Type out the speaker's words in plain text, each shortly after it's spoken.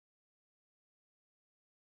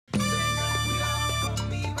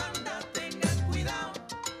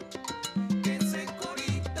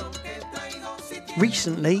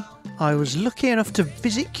Recently, I was lucky enough to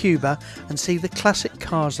visit Cuba and see the classic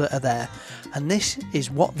cars that are there, and this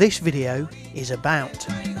is what this video is about.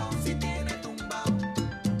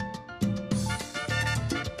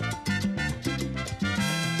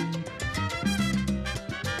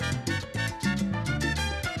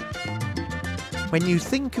 When you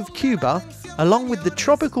think of Cuba, along with the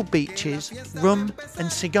tropical beaches, rum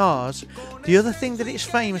and cigars, the other thing that it's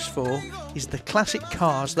famous for is the classic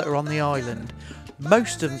cars that are on the island,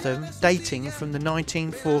 most of them dating from the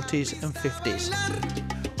 1940s and 50s.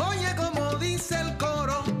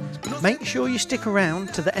 Make sure you stick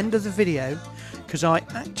around to the end of the video, because I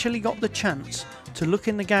actually got the chance to look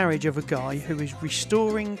in the garage of a guy who is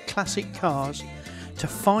restoring classic cars to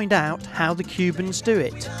find out how the Cubans do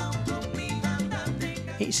it.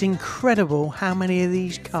 It's incredible how many of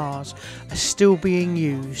these cars are still being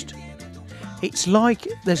used. It's like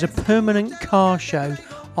there's a permanent car show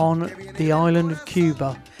on the island of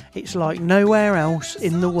Cuba. It's like nowhere else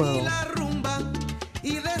in the world.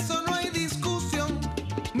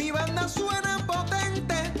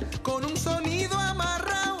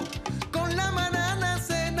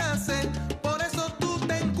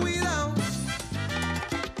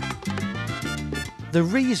 The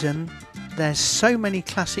reason there's so many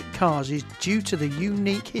classic cars is due to the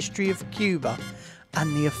unique history of Cuba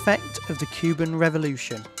and the effect of the Cuban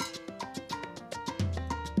Revolution.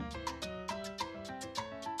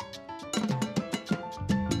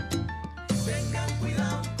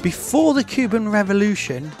 Before the Cuban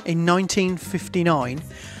Revolution in 1959,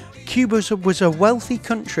 Cuba was a wealthy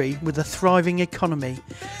country with a thriving economy.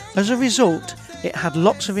 As a result, it had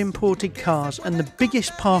lots of imported cars, and the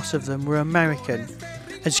biggest part of them were American,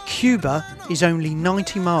 as Cuba is only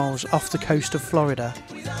 90 miles off the coast of Florida.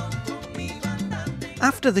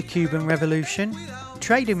 After the Cuban Revolution,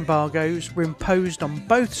 trade embargoes were imposed on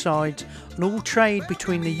both sides, and all trade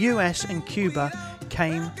between the US and Cuba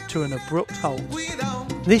came to an abrupt halt.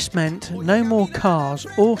 This meant no more cars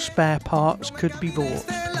or spare parts could be bought.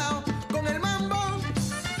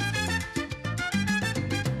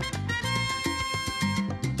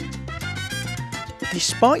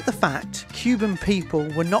 Despite the fact Cuban people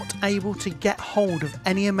were not able to get hold of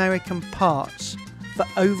any American parts for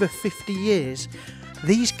over 50 years,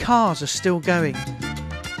 these cars are still going.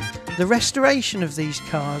 The restoration of these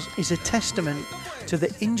cars is a testament to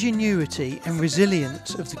the ingenuity and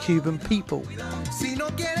resilience of the Cuban people.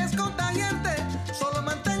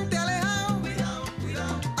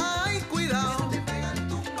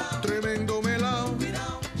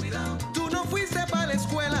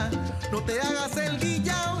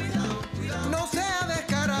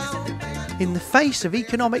 In the face of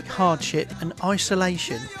economic hardship and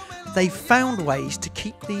isolation, they've found ways to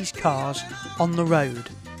keep these cars on the road.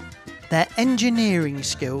 Their engineering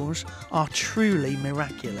skills are truly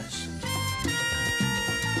miraculous.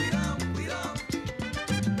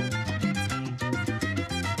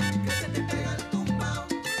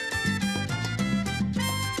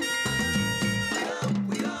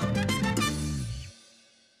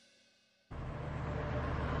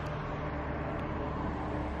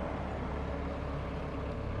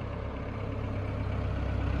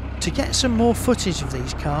 To get some more footage of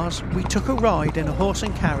these cars, we took a ride in a horse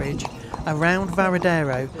and carriage around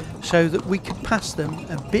Varadero so that we could pass them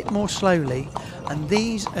a bit more slowly, and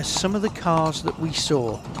these are some of the cars that we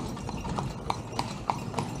saw.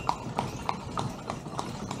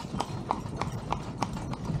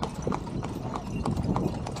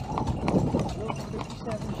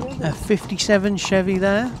 A 57 Chevy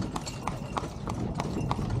there.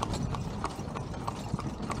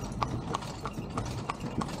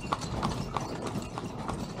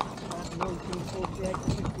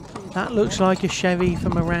 That looks like a Chevy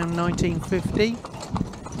from around 1950.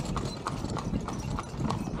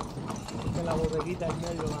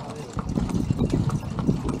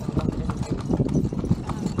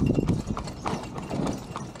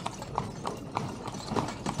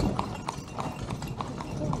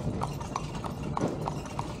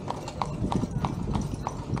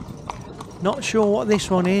 Not sure what this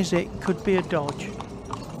one is, it could be a Dodge.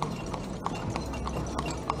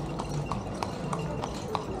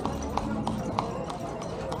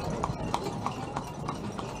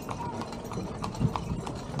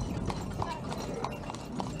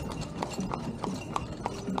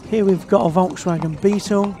 Here we've got a Volkswagen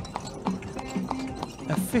Beetle,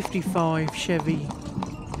 a 55 Chevy,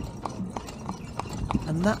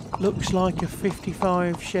 and that looks like a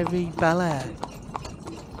 55 Chevy Bel Air.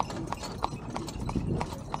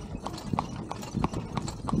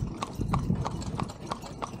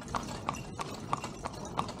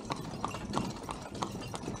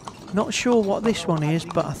 Not sure what this one is,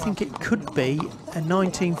 but I think it could be a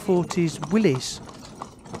 1940s Willys. Is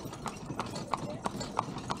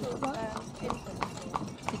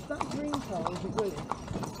that green car is a Willys?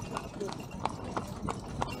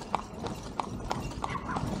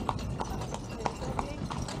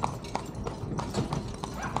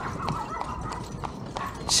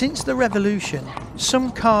 Since the Revolution,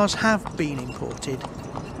 some cars have been imported.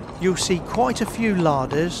 You'll see quite a few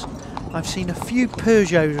Ladas. I've seen a few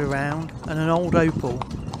Peugeots around and an old Opel.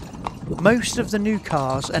 Most of the new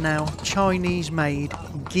cars are now Chinese-made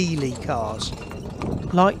Geely cars,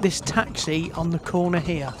 like this taxi on the corner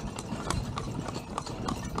here.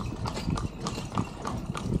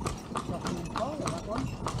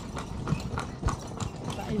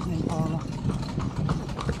 That is an Impala.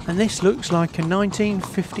 And this looks like a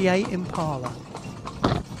 1958 Impala.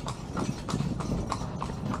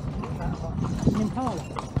 That's an Impala.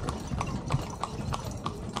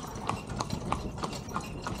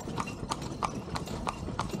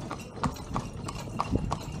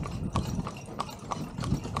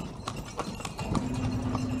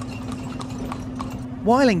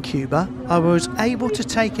 While in Cuba, I was able to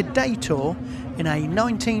take a day tour in a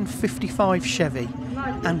 1955 Chevy,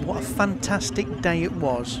 and what a fantastic day it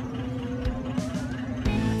was.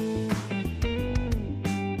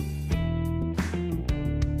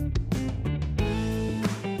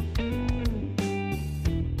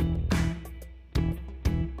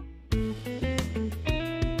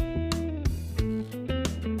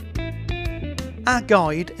 Our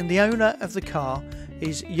guide and the owner of the car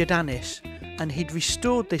is Yodanis, and he'd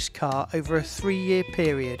restored this car over a 3-year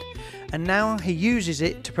period, and now he uses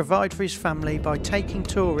it to provide for his family by taking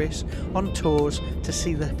tourists on tours to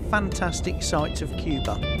see the fantastic sights of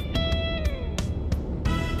Cuba.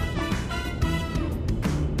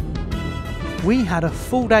 We had a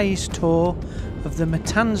full day's tour of the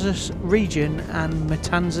Matanzas region and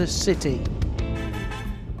Matanzas city.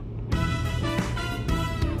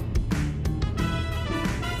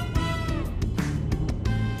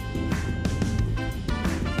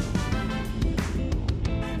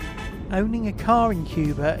 Owning a car in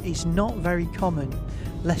Cuba is not very common.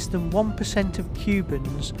 Less than 1% of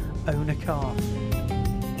Cubans own a car.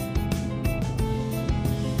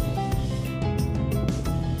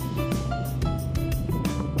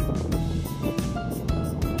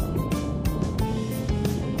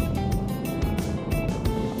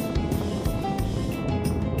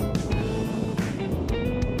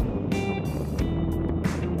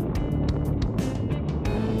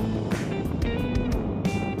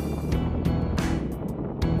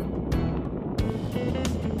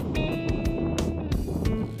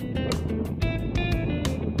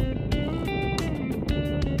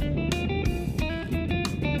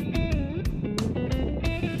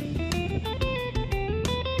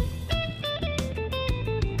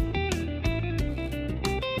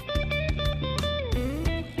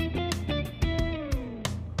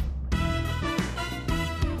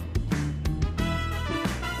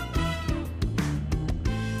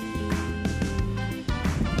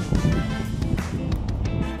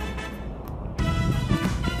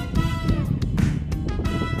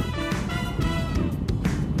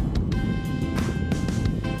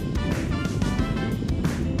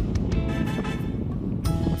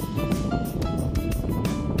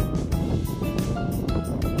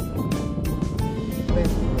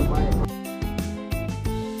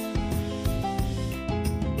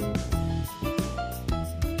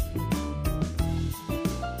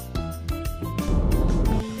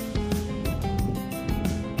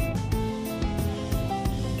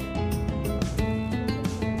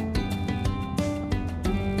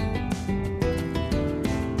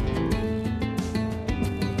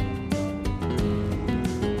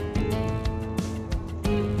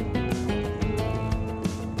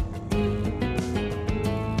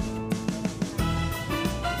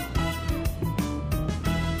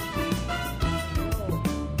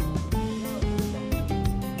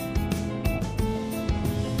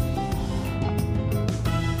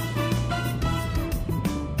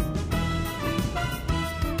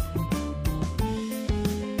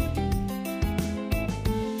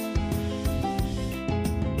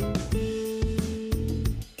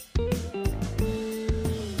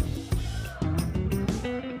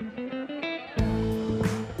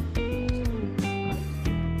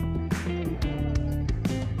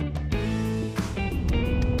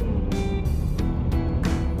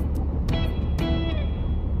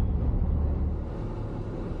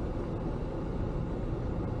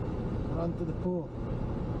 Onto the pool.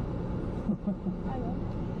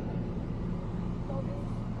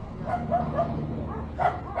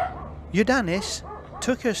 Yodanis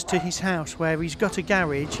took us to his house where he's got a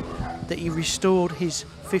garage that he restored his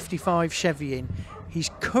 55 Chevy in. He's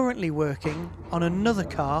currently working on another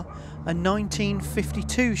car, a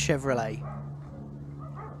 1952 Chevrolet.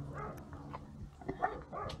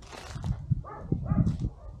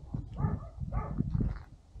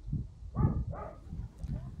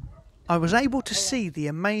 I was able to see the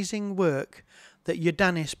amazing work that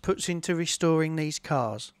Yordanis puts into restoring these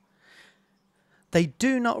cars. They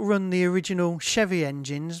do not run the original Chevy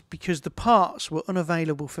engines because the parts were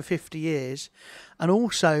unavailable for 50 years, and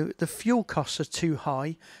also the fuel costs are too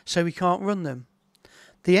high, so we can't run them.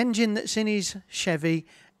 The engine that's in his Chevy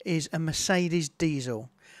is a Mercedes diesel.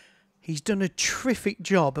 He's done a terrific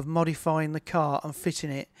job of modifying the car and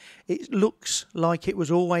fitting it. It looks like it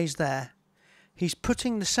was always there. He's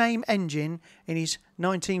putting the same engine in his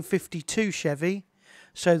 1952 Chevy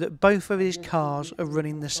so that both of his cars are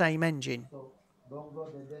running the same engine. Don't go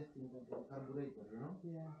the destined the carburetor, you know?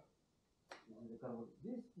 Yeah.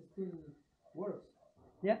 This still works.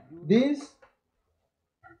 Yeah. This,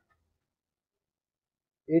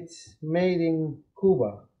 it's made in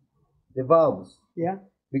Cuba, the valves. Yeah.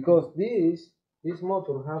 Because this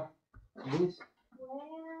motor have this,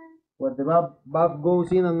 where the valve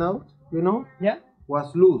goes in and out, you know? Yeah.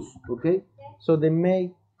 Was loose, okay? So they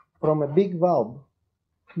made from a big valve,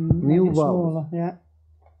 new valve. Smaller, yeah.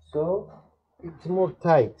 So it's more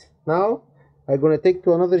tight. Now I'm gonna take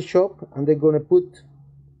to another shop and they're gonna put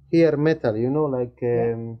here metal, you know, like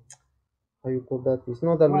how you call that? It's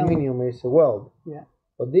not aluminium, it's a weld. Yeah.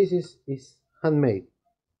 But this is handmade,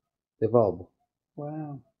 the valve.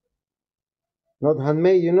 Wow. Not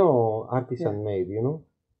handmade, you know, artisan made, you know.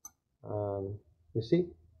 You see?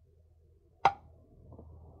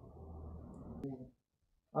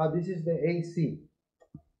 This is the AC.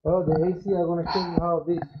 Oh, the AC, I'm gonna show you how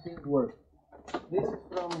this thing works. This is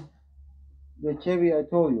from the Chevy I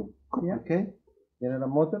told you. Yeah. Okay? General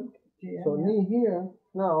motor. Yeah, So in here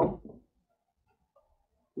now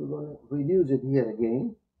we're gonna reduce it here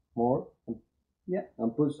again more. Yeah.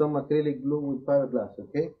 And put some acrylic glue with fiberglass.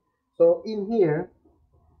 Okay. So in here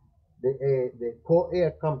the cold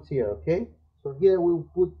air comes here. Okay. So here we'll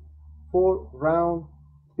put 4 round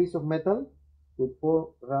piece of metal with 4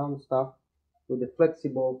 round stuff with a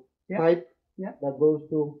flexible pipe that goes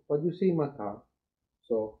to what you see in my car.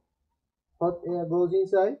 So hot air goes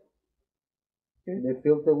inside. Okay. The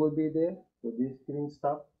filter will be there with this green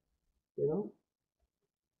stuff, you know.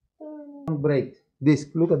 Brake disc.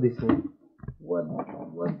 Look at this one. What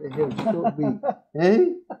the hell? So big, eh?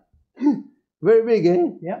 Very big, eh?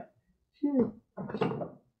 Yeah.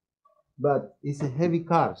 But it's a heavy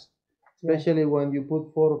car, especially when you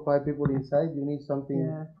put 4 or 5 people inside. You need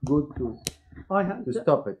something good to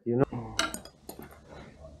stop it, you know.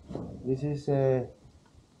 This is a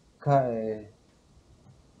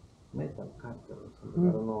metal cutter or something.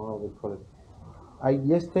 I don't know how they call it. I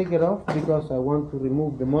just take it off because I want to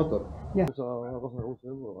remove the motor. Yeah.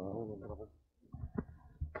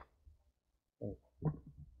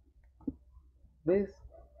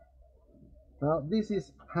 This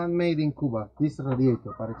is handmade in Cuba. This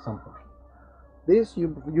radiator, for example. This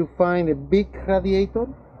you find a big radiator.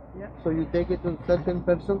 Yeah. So you take it to a certain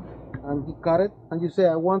person and he cut it and you say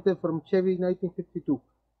I want it from Chevy 1952.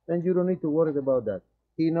 Then you don't need to worry about that.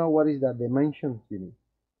 He know what is the dimensions you need.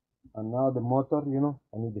 And now the motor, you know,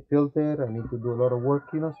 I need the filter, I need to do a lot of work,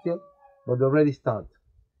 you know, still, but already start.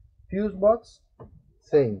 Fuse box,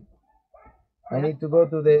 same. I need to go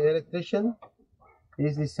to the electrician.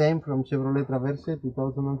 It's the same from Chevrolet Traverse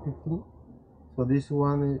 2015. So this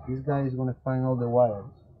guy is going to find all the wires.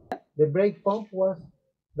 The brake pump was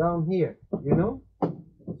down here, you know.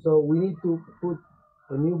 So we need to put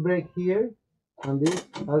a new brake here, and this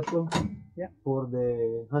also for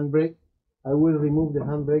the handbrake. I will remove the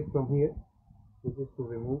handbrake from here. This is to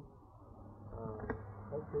remove.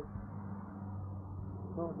 Okay.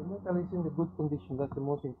 So the metal is in the good condition. That's the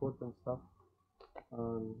most important stuff.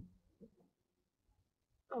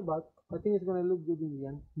 But I think it's going to look good in the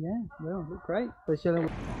end. Yeah, well, look great. Especially.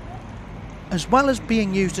 As well as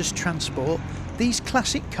being used as transport, these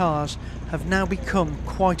classic cars have now become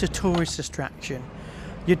quite a tourist attraction.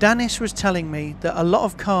 Yordanis was telling me that a lot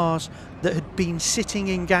of cars that had been sitting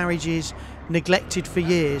in garages, neglected for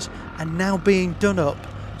years, are now being done up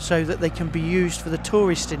so that they can be used for the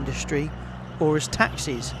tourist industry or as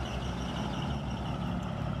taxis.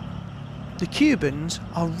 The Cubans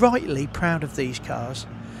are rightly proud of these cars.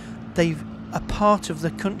 They are part of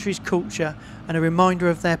the country's culture and a reminder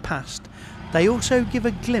of their past. They also give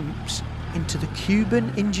a glimpse into the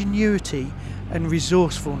Cuban ingenuity and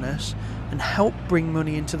resourcefulness and help bring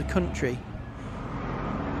money into the country.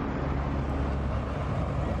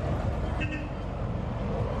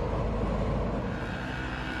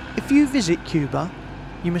 If you visit Cuba,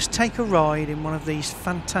 you must take a ride in one of these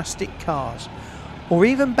fantastic cars, or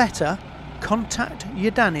even better, contact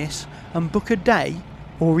Yodanis and book a day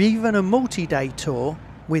or even a multi-day tour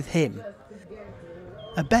with him.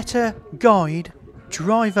 A better guide,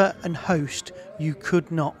 driver and host you could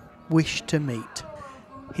not wish to meet.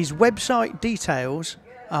 His website details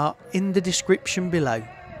are in the description below.